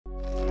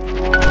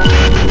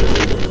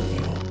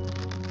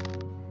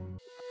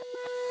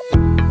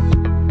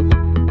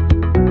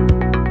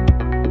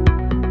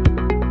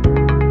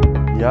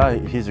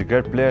he's a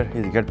great player.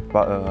 He's a great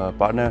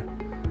partner.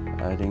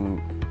 I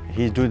think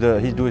he's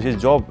doing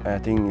his job. I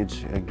think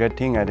it's a great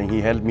thing. I think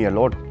he helped me a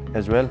lot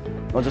as well.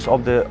 Not just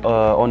on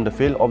the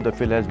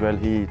field as well.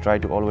 He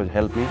tried to always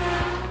help me,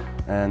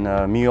 and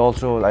me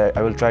also.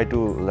 I will try to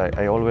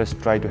I always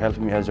try to help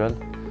me as well.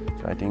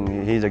 So I think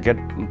he's a great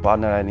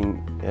partner. I think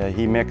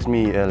he makes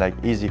me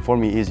easy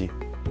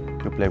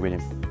to play with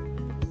him.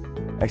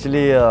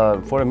 Actually,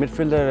 for a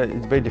midfielder,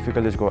 it's very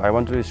difficult to score. I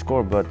want to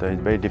score, but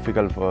it's very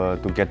difficult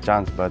to get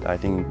chance. But I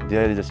think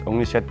there is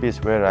only set piece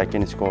where I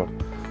can score.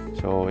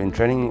 So in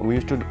training, we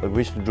used to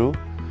do,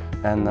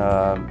 and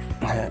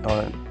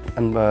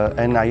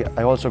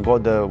I also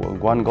got the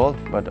one goal.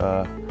 But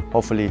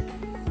hopefully,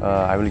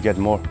 I will get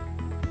more.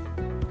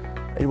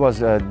 It was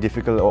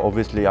difficult,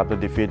 obviously, after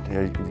defeat.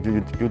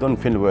 You don't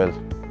feel well,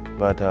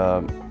 but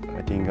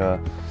I think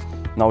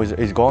now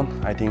it's gone.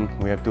 I think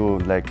we have to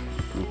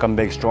come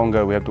back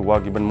stronger. We have to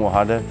work even more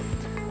harder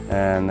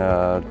and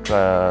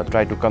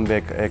try to come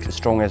back as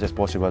strong as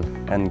possible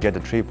and get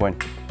the 3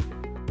 points.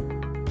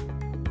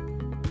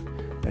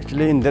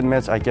 Actually, in that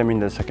match, I came in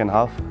the second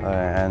half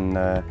and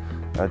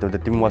the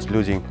team was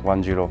losing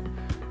 1-0.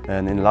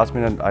 And in the last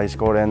minute, I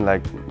scored and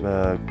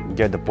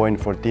get the point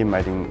for team.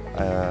 I think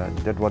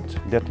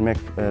that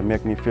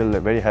make me feel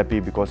very happy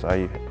because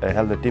I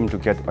helped the team to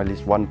get at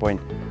least 1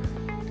 point.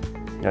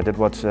 Yeah, that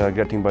was a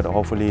great thing. But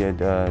hopefully,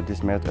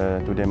 this match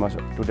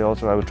today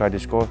also I will try to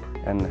score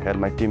and help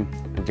my team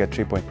to get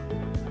 3 points.